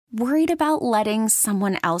Worried about letting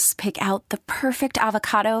someone else pick out the perfect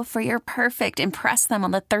avocado for your perfect impress them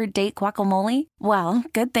on the third date guacamole? Well,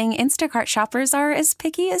 good thing Instacart shoppers are as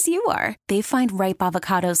picky as you are. They find ripe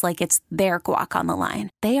avocados like it's their guac on the line.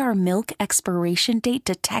 They are milk expiration date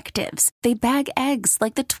detectives. They bag eggs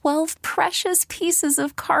like the 12 precious pieces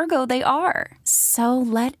of cargo they are. So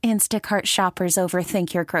let Instacart shoppers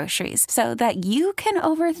overthink your groceries so that you can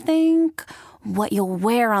overthink what you'll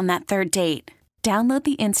wear on that third date. Download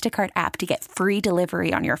the Instacart app to get free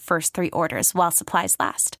delivery on your first 3 orders while supplies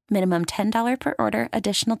last. Minimum $10 per order.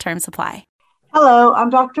 Additional terms apply. Hello, I'm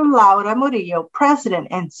Dr. Laura Murillo, President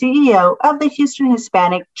and CEO of the Houston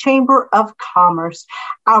Hispanic Chamber of Commerce.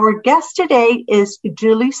 Our guest today is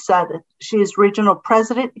Julie Sudduth. She is Regional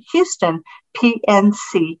President, Houston,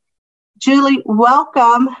 PNC. Julie,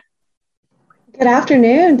 welcome. Good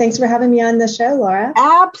afternoon. Thanks for having me on the show, Laura.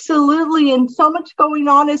 Absolutely. And so much going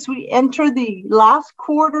on as we enter the last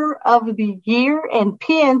quarter of the year, and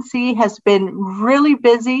PNC has been really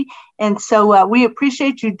busy. And so we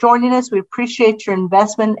appreciate you joining us. We appreciate your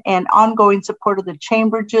investment and ongoing support of the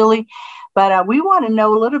Chamber, Julie. But we want to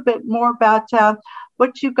know a little bit more about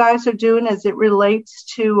what you guys are doing as it relates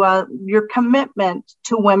to your commitment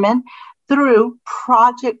to women through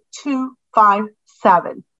Project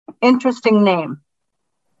 257. Interesting name.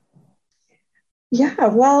 Yeah,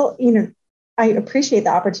 well, I appreciate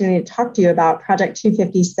the opportunity to talk to you about Project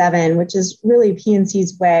 257, which is really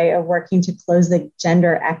PNC's way of working to close the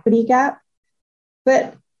gender equity gap.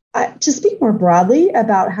 But to speak more broadly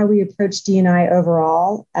about how we approach D&I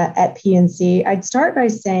overall at PNC, I'd start by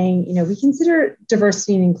saying, we consider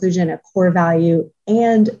diversity and inclusion a core value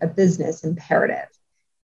and a business imperative.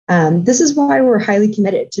 This is why we're highly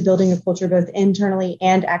committed to building a culture both internally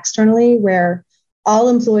and externally where all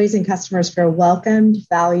employees and customers feel welcomed,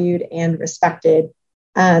 valued, and respected.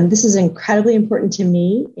 This is incredibly important to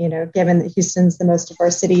me, given that Houston's the most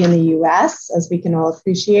diverse city in the U.S., as we can all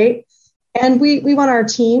appreciate. And we want our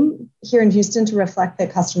team here in Houston to reflect the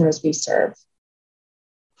customers we serve.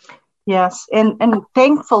 Yes, and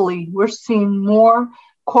thankfully, we're seeing more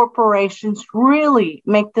corporations really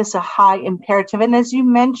make this a high imperative. And as you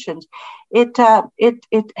mentioned, it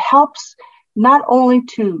helps not only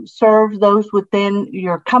to serve those within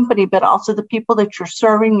your company, but also the people that you're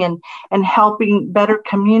serving and helping better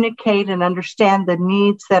communicate and understand the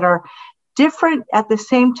needs that are different at the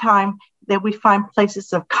same time that we find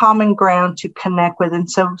places of common ground to connect with. And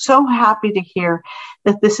so happy to hear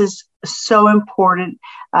that this is so important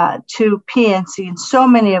to PNC and so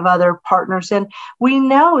many of other partners. And we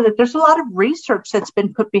know that there's a lot of research that's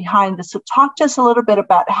been put behind this. So talk to us a little bit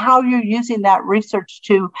about how you're using that research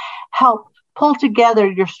to help pull together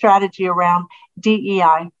your strategy around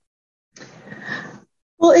DEI.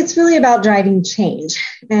 Well, it's really about driving change.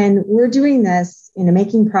 And we're doing this,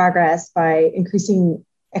 making progress by increasing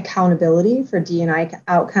accountability for D&I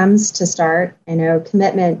outcomes to start. I know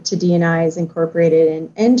commitment to D&I is incorporated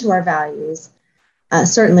into our values,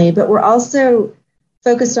 certainly, but we're also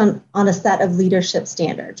focused on a set of leadership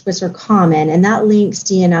standards, which are common, and that links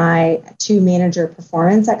D&I to manager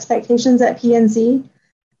performance expectations at PNC.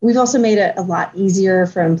 We've also made it a lot easier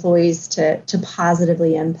for employees to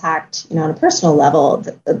positively impact, on a personal level,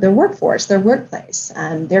 their workforce, their workplace,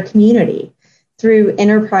 their community, through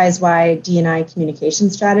enterprise-wide D&I communication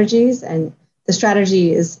strategies. And the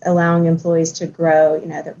strategy is allowing employees to grow,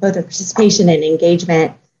 both their participation and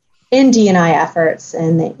engagement in D&I efforts.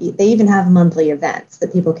 And they even have monthly events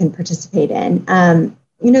that people can participate in.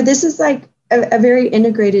 This is like a very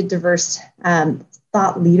integrated, diverse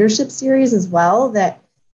thought leadership series as well that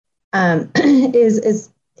is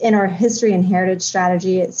in our history and heritage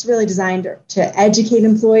strategy. It's really designed to educate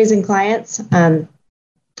employees and clients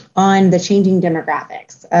on the changing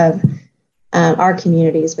demographics of our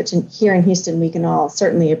communities, which here in Houston, we can all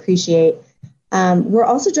certainly appreciate. We're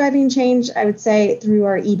also driving change, I would say, through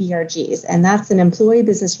our EBRGs, and that's an employee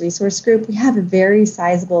business resource group. We have a very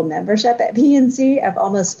sizable membership at PNC of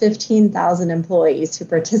almost 15,000 employees who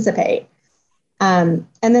participate. And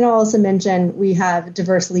then I'll also mention we have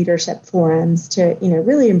diverse leadership forums to,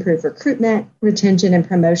 really improve recruitment, retention, and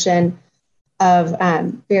promotion of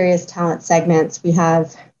various talent segments. We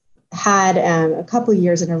have had a couple of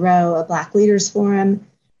years in a row a Black Leaders Forum,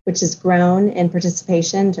 which has grown in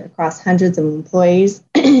participation across hundreds of employees.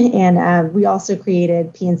 And we also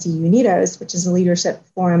created PNC Unidos, which is a leadership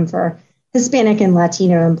forum for Hispanic and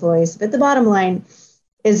Latino employees. But the bottom line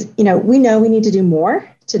is, we know we need to do more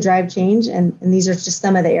to drive change. And these are just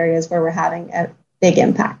some of the areas where we're having a big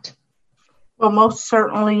impact. Well, most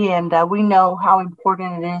certainly. And we know how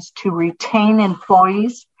important it is to retain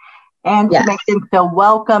employees and to make them feel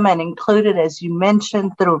welcome and included, as you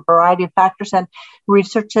mentioned, through a variety of factors. And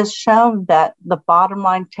research has shown that the bottom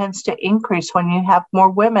line tends to increase when you have more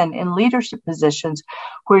women in leadership positions,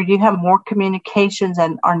 where you have more communications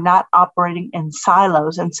and are not operating in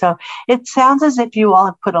silos. And so it sounds as if you all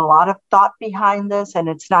have put a lot of thought behind this, and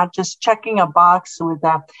it's not just checking a box with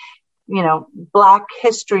a, Black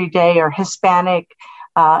History Day or Hispanic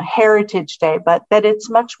Heritage Day, but that it's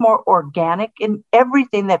much more organic in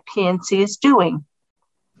everything that PNC is doing.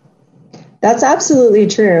 That's absolutely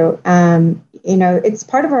true. It's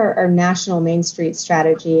part of our national Main Street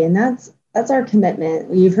strategy, and that's our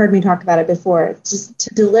commitment. You've heard me talk about it before, just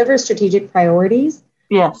to deliver strategic priorities,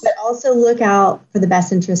 yes, but also look out for the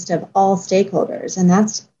best interest of all stakeholders. And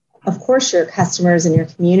that's, of course, your customers and your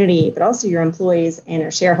community, but also your employees and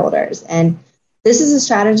your shareholders. And this is a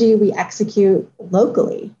strategy we execute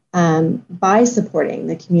locally by supporting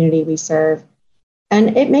the community we serve.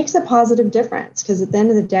 And it makes a positive difference because at the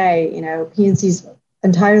end of the day, PNC is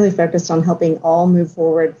entirely focused on helping all move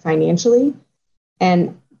forward financially.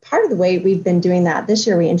 And part of the way we've been doing that this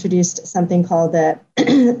year, we introduced something called the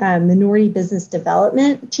Minority Business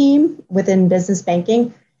Development Team within business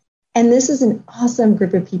banking. And this is an awesome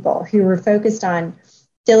group of people who were focused on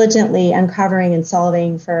diligently uncovering and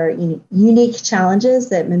solving for unique challenges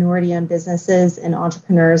that minority-owned businesses and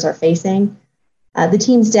entrepreneurs are facing. The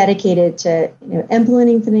team's dedicated to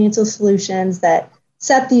implementing financial solutions that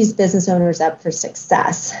set these business owners up for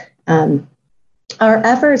success. Our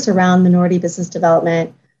efforts around minority business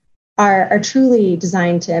development are truly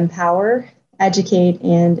designed to empower, educate,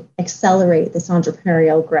 and accelerate this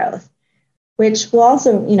entrepreneurial growth, which will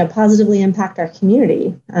also, positively impact our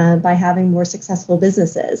community by having more successful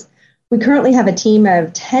businesses. We currently have a team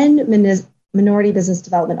of 10 minority business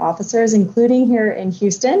development officers, including here in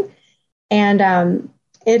Houston. And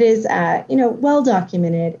it is, well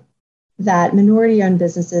documented that minority-owned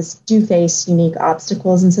businesses do face unique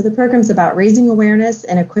obstacles. And so the program's about raising awareness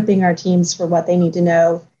and equipping our teams for what they need to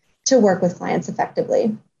know to work with clients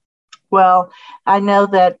effectively. Well, I know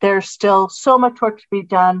that there's still so much work to be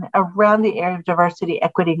done around the area of diversity,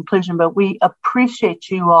 equity, inclusion, but we appreciate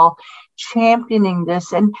you all championing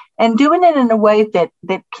this and doing it in a way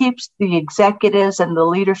that keeps the executives and the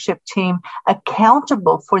leadership team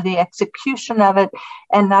accountable for the execution of it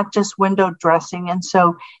and not just window dressing. And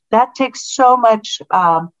so that takes so much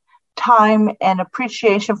time and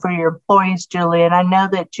appreciation for your employees, Julie. And I know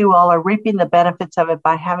that you all are reaping the benefits of it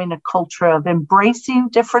by having a culture of embracing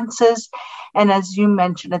differences. And as you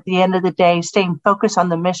mentioned, at the end of the day, staying focused on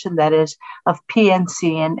the mission that is of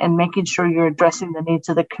PNC and making sure you're addressing the needs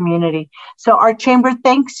of the community. So our chamber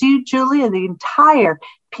thanks you, Julie, and the entire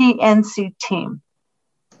PNC team.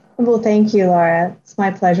 Well, thank you, Laura. It's my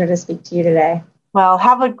pleasure to speak to you today. Well,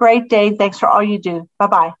 have a great day. Thanks for all you do.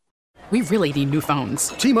 Bye-bye. We really need new phones.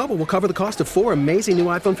 T-Mobile will cover the cost of 4 amazing new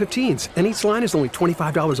iPhone 15s, and each line is only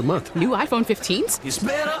 $25 a month. New iPhone 15s? It's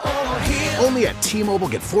better over here. Only at T-Mobile,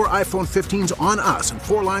 get 4 iPhone 15s on us and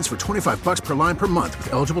 4 lines for $25 per line per month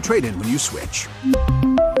with eligible trade-in when you switch.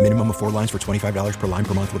 Minimum of 4 lines for $25 per line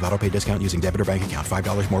per month with autopay discount using debit or bank account.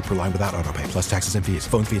 $5 more per line without autopay, plus taxes and fees.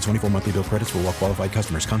 Phone fee at 24 monthly bill credits for well-qualified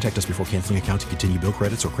customers. Contact us before canceling account to continue bill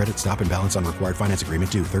credits or credit stop and balance on required finance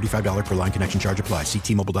agreement due. $35 per line connection charge applies. See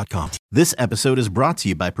T-Mobile.com. This episode is brought to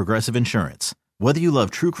you by Progressive Insurance. Whether you love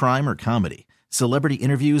true crime or comedy, celebrity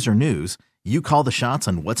interviews or news, you call the shots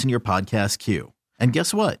on what's in your podcast queue. And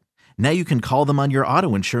guess what? Now you can call them on your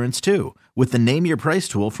auto insurance too with the Name Your Price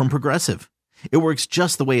tool from Progressive. It works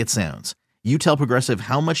just the way it sounds. You tell Progressive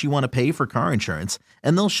how much you want to pay for car insurance,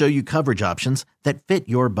 and they'll show you coverage options that fit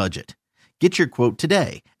your budget. Get your quote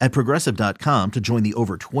today at Progressive.com to join the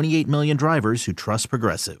over 28 million drivers who trust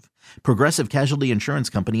Progressive. Progressive Casualty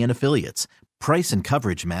Insurance Company and Affiliates. Price and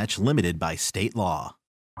coverage match limited by state law.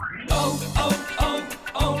 O'Reilly.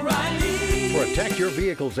 Protect your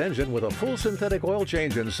vehicle's engine with a full synthetic oil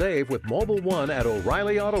change and save with Mobil 1 at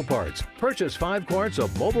O'Reilly Auto Parts. Purchase 5 quarts of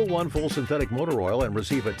Mobil 1 full synthetic motor oil and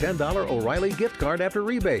receive a $10 O'Reilly gift card after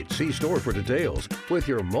rebate. See store for details. With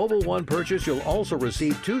your Mobil 1 purchase, you'll also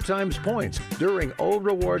receive 2 times points during O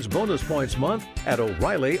Rewards Bonus Points Month at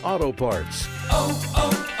O'Reilly Auto Parts.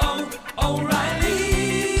 O'Reilly.